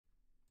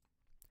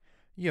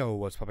Yo,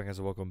 what's popping guys,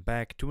 and welcome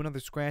back to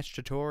another Scratch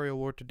tutorial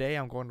where today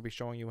I'm going to be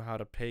showing you how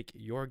to take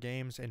your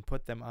games and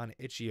put them on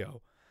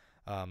itch.io.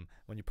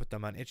 When you put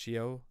them on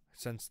itch.io,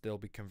 since they'll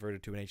be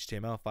converted to an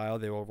HTML file,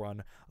 they will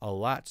run a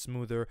lot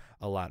smoother,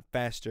 a lot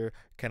faster,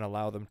 can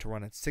allow them to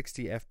run at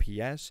 60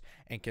 FPS,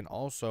 and can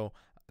also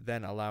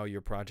then allow your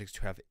projects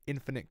to have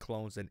infinite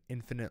clones and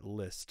infinite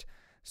list.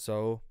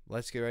 So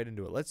let's get right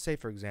into it. Let's say,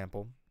 for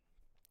example,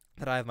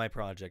 that I have my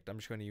project. I'm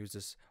just going to use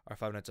this our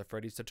 5 Nights at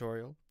Freddy's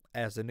tutorial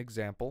as an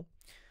example.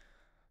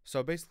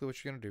 So basically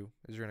what you're going to do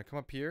is you're going to come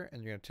up here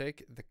and you're going to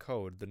take the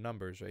code, the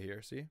numbers right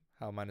here. See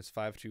how mine is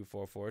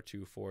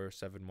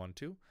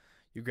 5244244712.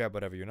 You grab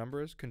whatever your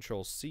number is,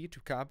 Control C to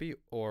copy,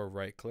 or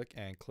right click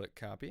and click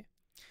copy.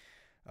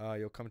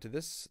 You'll come to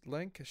this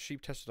link,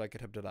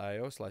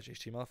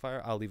 sheeptester.github.io/html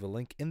file. I'll leave a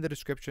link in the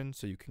description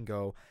so you can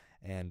go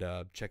and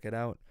check it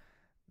out.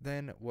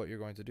 Then what you're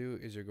going to do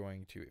is you're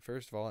going to,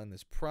 first of all, in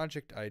this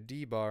project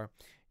ID bar,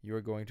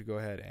 you're going to go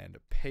ahead and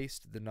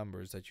paste the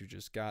numbers that you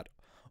just got.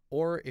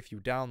 Or if you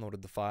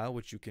downloaded the file,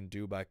 which you can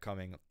do by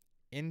coming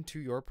into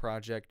your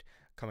project,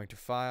 coming to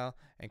File,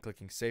 and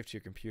clicking Save to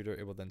your computer,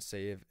 it will then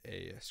save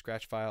a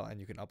Scratch file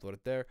and you can upload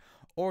it there.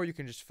 Or you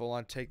can just full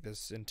on take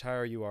this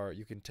entire URL,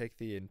 you can take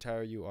the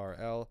entire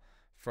URL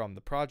from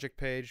the project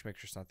page, make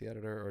sure it's not the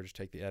editor, or just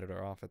take the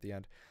editor off at the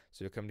end.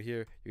 So you'll come to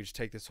here, you just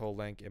take this whole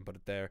link and put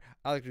it there.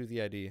 I like to do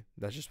the ID,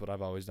 that's just what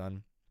I've always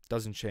done.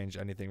 Doesn't change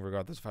anything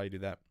regardless of how you do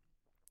that.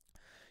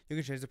 You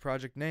can change the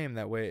project name,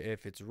 that way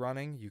if it's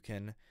running, you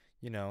can,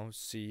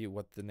 see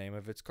what the name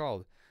of it's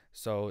called.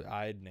 So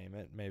I'd name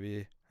it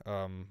maybe,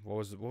 what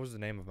was the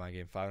name of my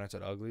game? Five Nights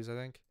at Uglies, I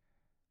think?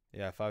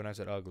 Yeah, Five Nights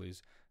at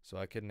Uglies. So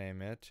I could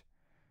name it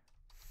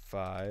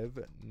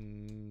Five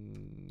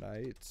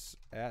Nights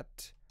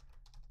at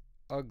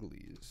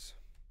Uglies.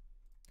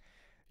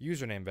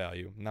 Username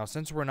value. Now,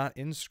 since we're not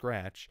in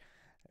Scratch,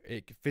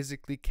 it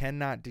physically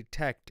cannot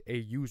detect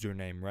a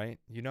username, right?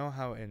 You know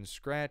how in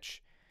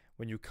Scratch,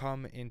 when you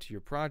come into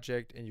your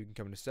project and you can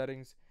come into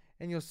settings,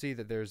 and you'll see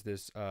that there's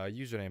this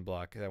username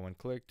block that when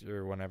clicked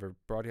or whenever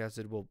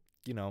broadcasted will,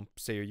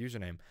 say your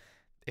username.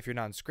 If you're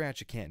not in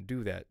Scratch, you can't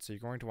do that. So you're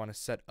going to want to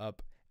set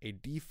up a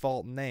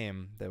default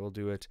name that will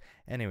do it.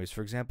 Anyways,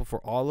 for example, for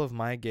all of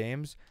my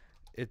games,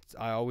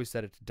 I always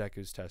set it to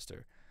Deku's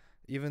Tester.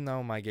 Even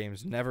though my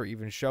games never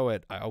even show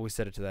it, I always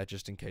set it to that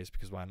just in case,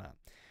 because why not?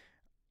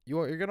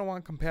 You're going to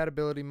want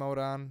compatibility mode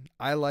on.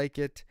 I like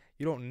it.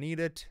 You don't need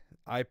it.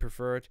 I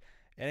prefer it.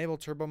 Enable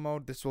turbo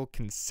mode. This will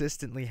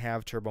consistently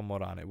have turbo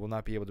mode on. It will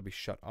not be able to be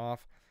shut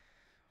off.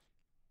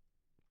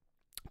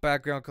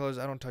 Background colors.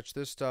 I don't touch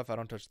this stuff. I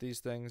don't touch these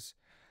things.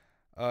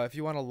 If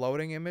you want a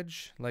loading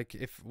image, like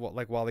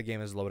while the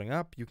game is loading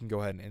up, you can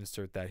go ahead and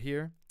insert that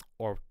here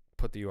or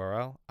put the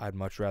URL. I'd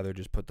much rather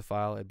just put the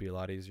file. It'd be a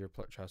lot easier.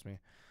 Trust me.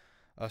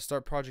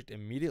 Start project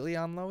immediately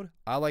on load.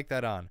 I like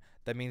that on.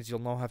 That means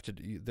you'll have to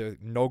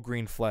no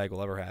green flag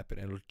will ever happen.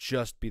 It'll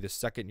just be the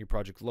second your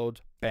project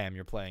loads, bam,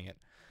 you're playing it.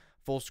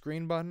 Full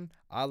screen button,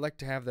 I like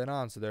to have that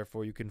on, so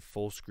therefore you can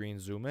full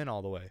screen zoom in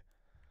all the way.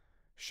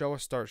 Show a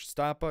start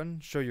stop button,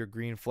 show your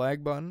green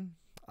flag button.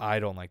 I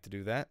don't like to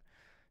do that.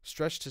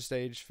 Stretch to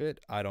stage fit,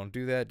 I don't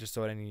do that, just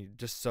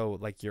so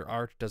like your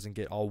art doesn't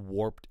get all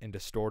warped and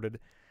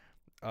distorted.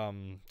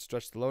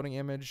 Stretch the loading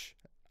image.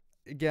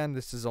 Again,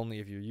 this is only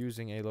if you're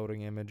using a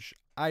loading image.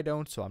 I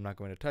don't, so I'm not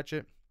going to touch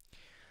it.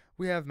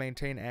 We have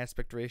maintain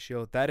aspect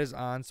ratio. That is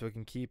on, so it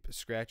can keep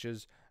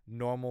Scratch's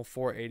normal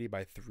 480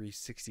 by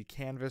 360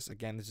 canvas.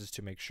 Again, this is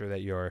to make sure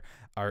that your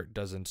art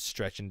doesn't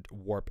stretch and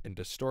warp and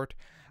distort.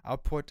 I'll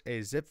put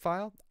a zip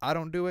file. I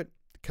don't do it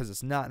because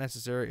it's not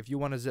necessary. If you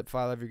want a zip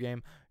file of your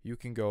game, you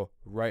can go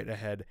right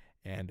ahead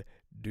and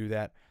do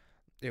that.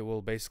 It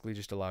will basically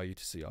just allow you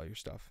to see all your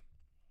stuff.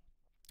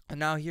 And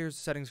now here's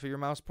the settings for your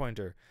mouse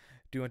pointer.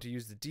 Do you want to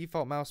use the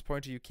default mouse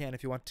pointer? You can.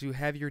 If you want to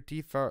have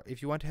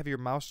your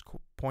mouse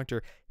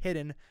pointer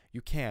hidden,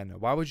 you can.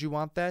 Why would you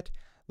want that?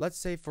 Let's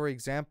say, for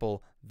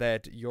example,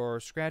 that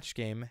your Scratch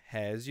game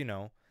has,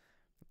 a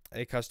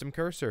custom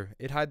cursor.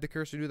 It hide the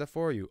cursor, do that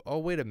for you. Oh,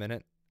 wait a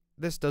minute.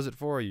 This does it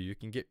for you.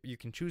 You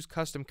can choose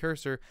custom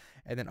cursor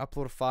and then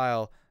upload a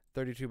file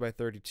 32 by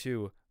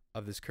 32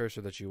 of this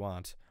cursor that you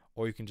want,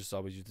 or you can just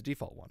always use the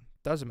default one.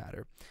 Doesn't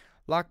matter.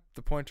 Lock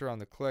the pointer on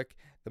the click.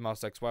 The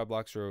mouse XY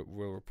blocks will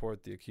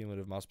report the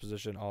cumulative mouse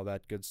position, all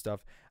that good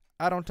stuff.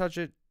 I don't touch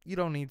it. You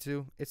don't need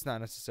to. It's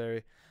not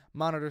necessary.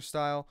 Monitor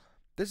style.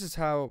 This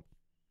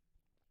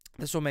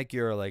will make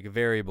your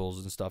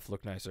variables and stuff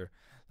look nicer.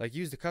 Like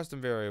use the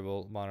custom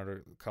variable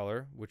monitor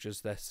color, which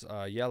is this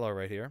yellow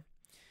right here.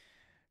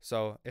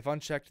 So if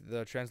unchecked,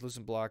 the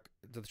translucent black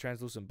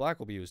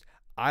will be used.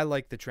 I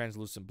like the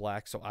translucent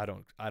black, so I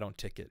don't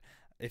tick it.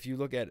 If you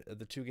look at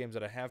the two games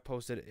that I have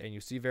posted and you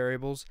see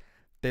variables,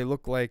 they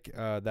look like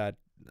that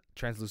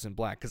translucent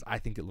black because I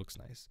think it looks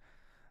nice.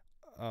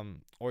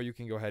 Or you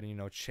can go ahead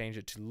and change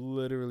it to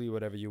literally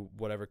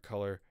whatever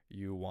color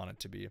you want it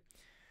to be.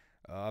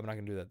 I'm not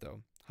gonna do that though.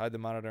 Hide the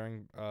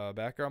monitoring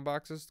background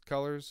boxes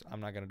colors.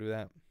 I'm not gonna do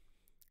that.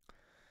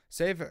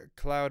 Save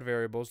cloud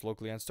variables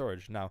locally on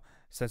storage. Now,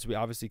 since we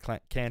obviously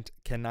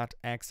cannot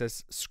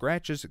access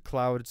Scratch's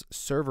cloud's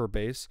server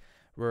base,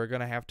 we're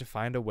gonna have to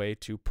find a way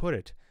to put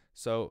it.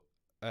 So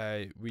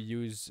we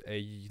use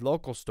a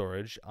local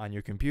storage on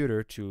your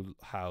computer to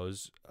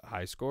house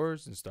high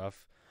scores and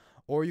stuff,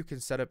 or you can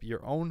set up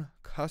your own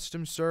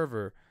custom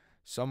server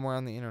somewhere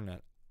on the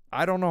internet.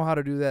 I don't know how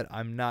to do that.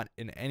 I'm not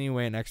in any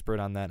way an expert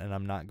on that, and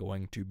I'm not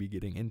going to be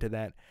getting into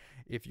that.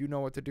 If you know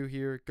what to do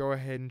here, go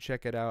ahead and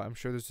check it out. I'm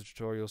sure there's a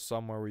tutorial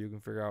somewhere where you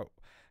can figure out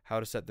how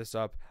to set this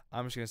up.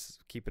 I'm just going to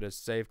keep it as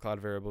save cloud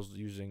variables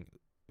using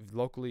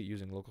local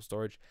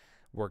storage.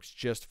 Works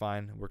just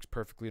fine. Works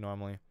perfectly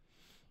normally.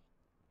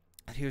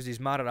 And here's these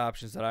modded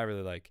options that I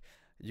really like.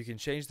 You can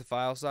change the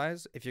file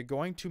size. If you're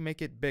going to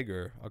make it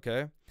bigger,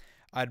 okay,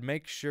 I'd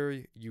make sure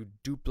you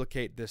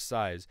duplicate this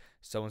size.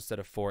 So instead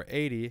of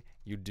 480,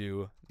 you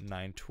do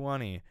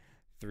 920,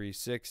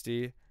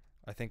 360.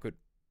 I think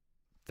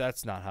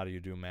that's not how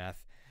you do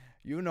math.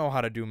 You know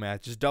how to do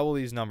math. Just double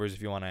these numbers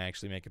if you want to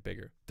actually make it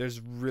bigger.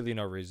 There's really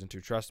no reason to.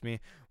 Trust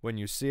me, when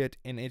you see it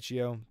in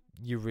itch.io,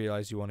 you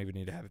realize you won't even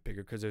need to have it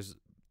bigger because there's,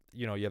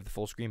 you have the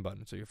full screen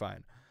button, so you're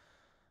fine.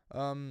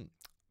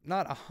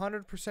 Not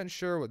 100%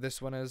 sure what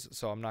this one is,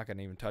 so I'm not going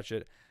to even touch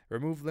it.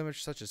 Remove limits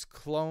such as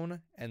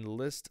clone and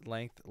list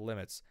length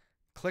limits.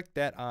 Click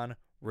that on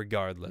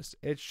regardless.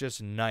 It's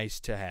just nice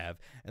to have.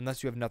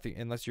 Unless your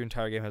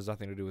entire game has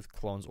nothing to do with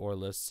clones or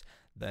lists,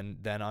 then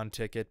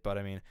untick it. But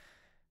I mean,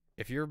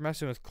 if you're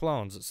messing with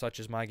clones, such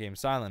as my game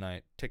Silent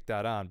Night, tick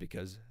that on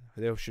because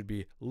there should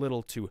be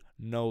little to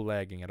no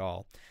lagging at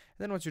all.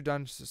 And then once you're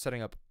done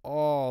setting up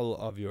all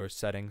of your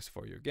settings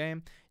for your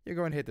game, you're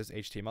going to hit this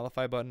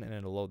HTMLify button and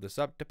it'll load this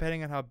up.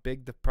 Depending on how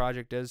big the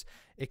project is,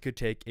 it could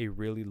take a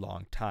really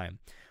long time.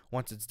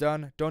 Once it's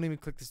done, don't even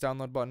click this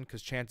download button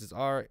because chances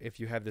are if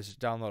you have this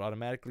download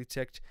automatically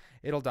ticked,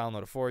 it'll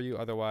download it for you.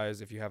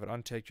 Otherwise, if you have it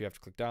unticked, you have to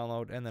click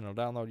download and then it'll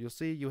download. You'll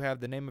see you have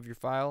the name of your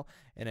file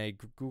in a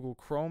Google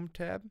Chrome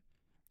tab,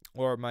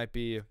 or it might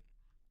be,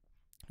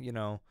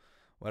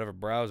 whatever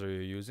browser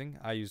you're using.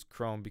 I use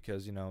Chrome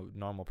because,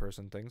 normal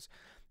person things.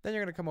 Then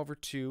you're going to come over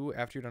to,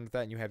 after you're done with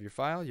that and you have your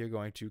file, you're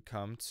going to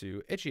come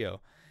to itch.io.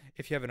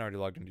 If you haven't already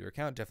logged into your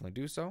account, definitely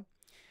do so.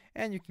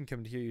 And you can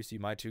come to here, you see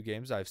my two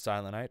games. I have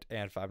Silent Night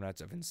and Five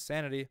Nights of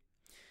Insanity.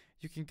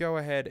 You can go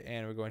ahead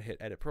and we're going to hit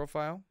edit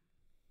profile.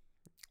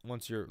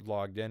 Once you're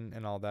logged in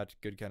and all that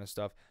good kind of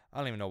stuff. I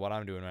don't even know what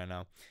I'm doing right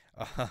now.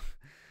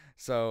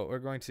 So we're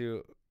going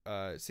to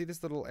see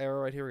this little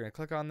arrow right here. We're going to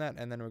click on that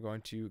and then we're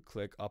going to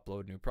click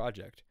upload new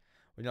project.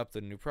 When you upload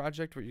a new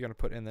project, what you're going to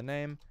put in the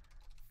name,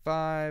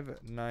 Five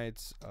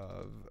Nights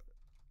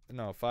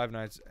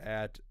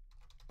at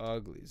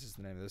Uglies is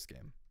the name of this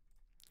game.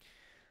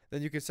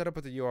 Then you can set up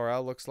what the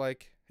URL looks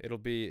like. It'll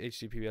be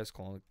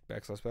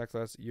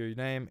https:// your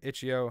name,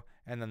 itch.io,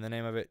 and then the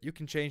name of it. You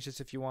can change this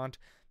if you want.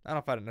 I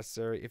don't find it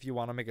necessary. If you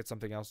want to make it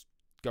something else,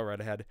 go right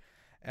ahead.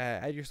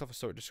 Add yourself a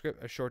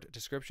short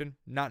description.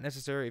 Not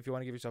necessary. If you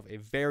want to give yourself a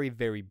very,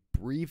 very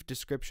brief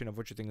description of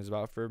what your thing is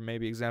about, for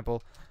maybe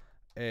example,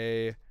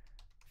 a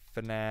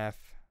FNAF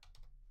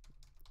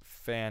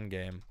fan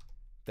game.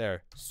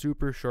 There.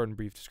 Super short and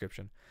brief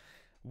description.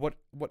 What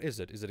is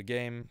it? Is it a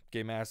game?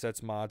 Game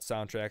assets, mods,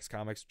 soundtracks,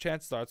 comics?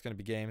 Chances are it's going to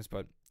be games,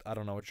 but I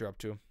don't know what you're up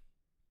to.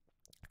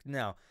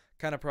 Now,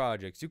 kind of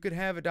projects. You could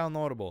have it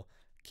downloadable.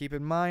 Keep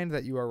in mind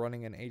that you are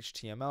running an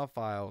HTML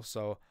file,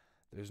 so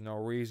there's no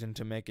reason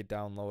to make it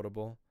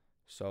downloadable.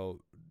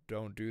 So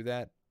don't do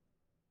that.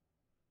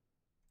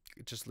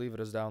 Just leave it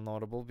as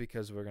downloadable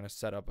because we're going to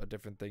set up a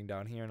different thing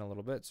down here in a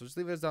little bit. So just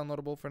leave it as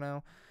downloadable for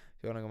now.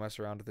 If you want to go mess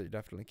around with it, you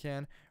definitely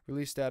can.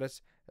 Release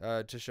status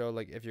to show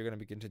like if you're going to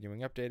be continuing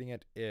updating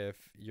it.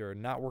 If you're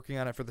not working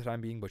on it for the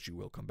time being, but you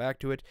will come back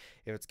to it.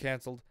 If it's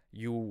canceled,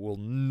 you will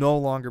no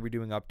longer be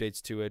doing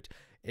updates to it.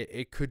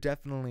 It could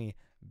definitely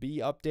be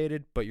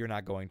updated, but you're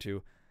not going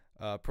to.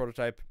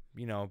 Prototype,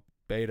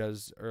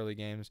 betas, early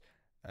games,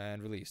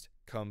 and released.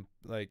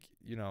 It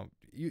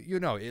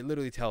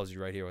literally tells you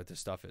right here what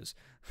this stuff is.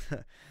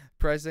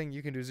 Pricing,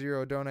 you can do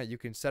 0 donate. You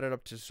can set it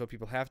up so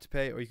people have to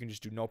pay, or you can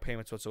just do no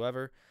payments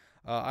whatsoever.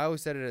 I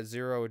always set it at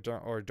 0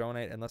 or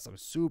donate unless I'm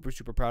super,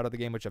 super proud of the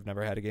game, which I've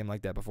never had a game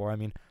like that before. I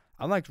mean,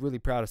 I'm really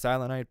proud of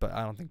Silent Night, but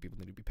I don't think people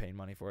need to be paying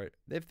money for it.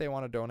 If they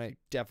want to donate,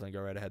 definitely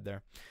go right ahead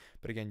there.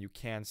 But again, you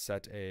can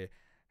set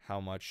how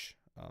much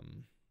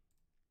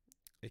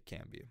it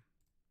can be.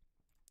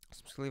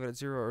 So I'm just going to leave it at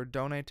 0 or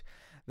donate.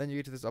 Then you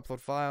get to this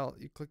upload file.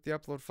 You click the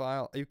upload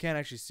file. You can't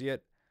actually see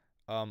it.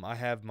 I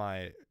have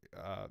my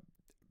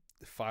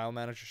file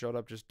manager showed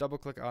up. Just double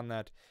click on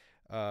that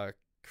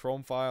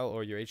Chrome file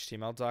or your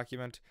HTML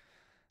document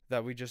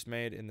that we just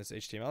made in this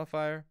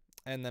HTMLifier.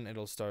 And then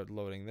it'll start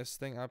loading this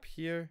thing up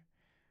here.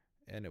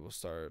 And it will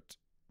start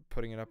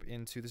putting it up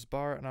into this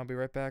bar. And I'll be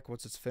right back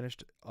once it's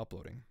finished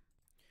uploading.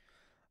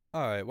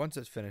 Alright, once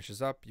it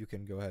finishes up, you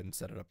can go ahead and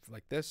set it up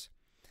like this.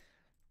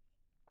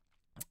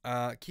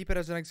 Keep it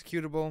as an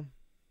executable.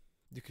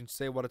 You can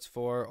say what it's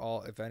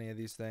for, if any of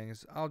these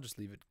things. I'll just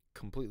leave it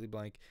completely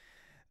blank.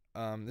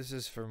 This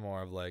is for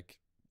more of like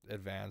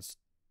advanced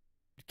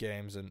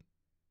games and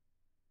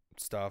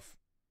stuff.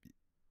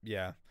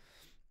 Yeah.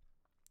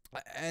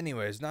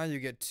 Anyways, now you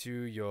get to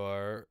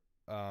your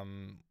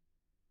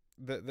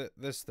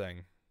this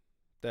thing,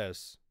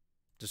 this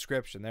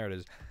description. There it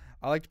is.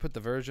 I like to put the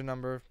version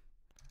number,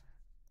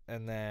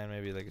 and then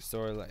maybe like a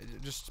story.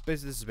 Just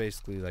basically, this is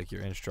basically like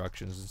your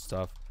instructions and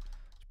stuff.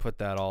 Put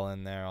that all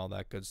in there, all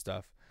that good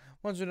stuff.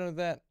 Once you're done with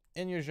that,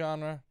 in your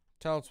genre,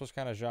 tell us what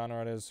kind of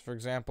genre it is. For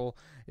example,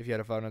 if you had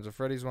a Five Nights at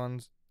Freddy's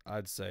ones,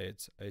 I'd say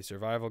it's a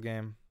survival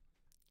game.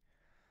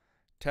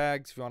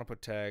 Tags, if you want to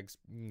put tags,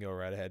 you can go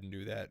right ahead and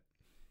do that.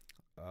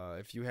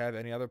 If you have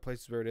any other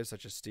places where it is,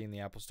 such as Steam,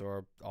 the Apple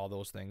Store, all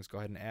those things, go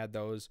ahead and add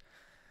those.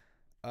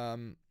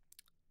 Common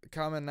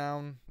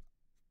noun,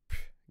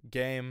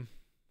 game,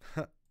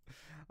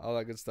 all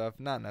that good stuff,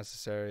 not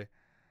necessary.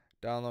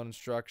 Download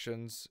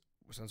instructions,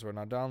 since we're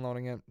not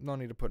downloading it, no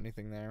need to put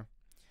anything there.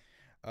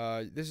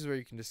 This is where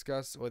you can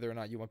discuss whether or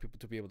not you want people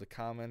to be able to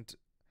comment.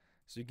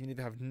 So you can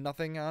either have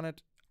nothing on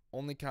it,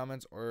 only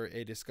comments, or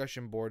a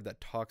discussion board that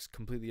talks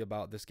completely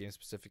about this game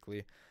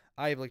specifically.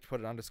 I like to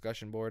put it on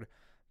discussion board,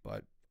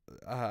 but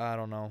I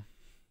don't know.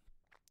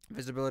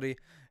 Visibility,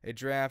 a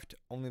draft,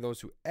 only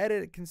those who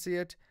edit it can see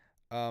it.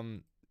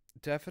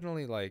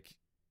 Definitely like,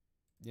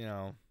 you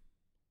know,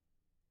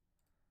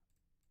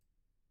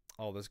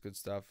 all this good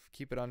stuff.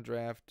 Keep it on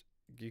draft.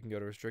 You can go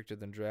to restricted,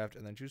 then draft,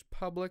 and then choose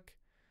public.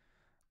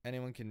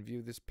 Anyone can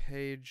view this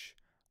page,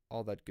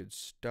 all that good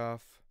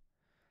stuff.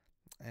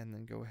 And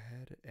then go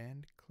ahead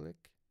and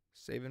click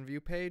save and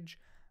view page.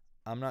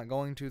 I'm not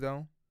going to,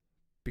 though,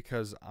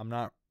 because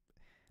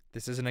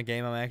this isn't a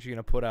game I'm actually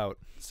going to put out.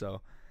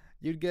 So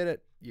you'd get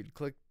it. You'd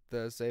click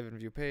the save and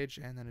view page,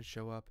 and then it'd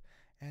show up,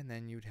 and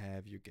then you'd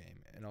have your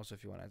game. And also,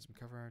 if you want to add some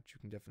cover art, you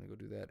can definitely go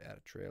do that. Add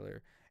a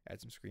trailer,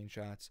 add some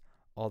screenshots,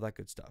 all that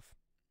good stuff.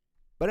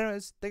 But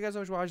anyways, thank you guys so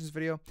much for watching this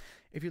video.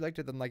 If you liked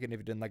it, then like it. And if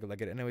you didn't like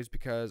it anyways,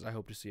 because I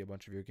hope to see a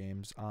bunch of your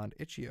games on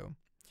itch.io.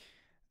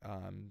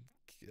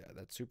 Yeah,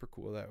 that's super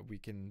cool that we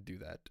can do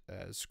that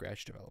as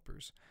Scratch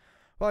developers.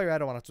 While you're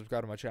at it, I want to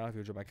subscribe to my channel if you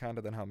enjoy my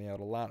content. Then help me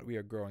out a lot. We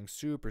are growing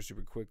super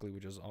quickly,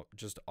 which is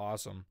just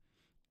awesome.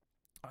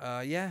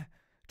 Yeah,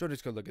 don't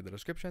just go look at the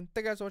description.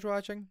 Thank you guys so much for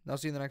watching. I'll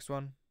see you in the next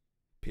one.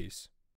 Peace.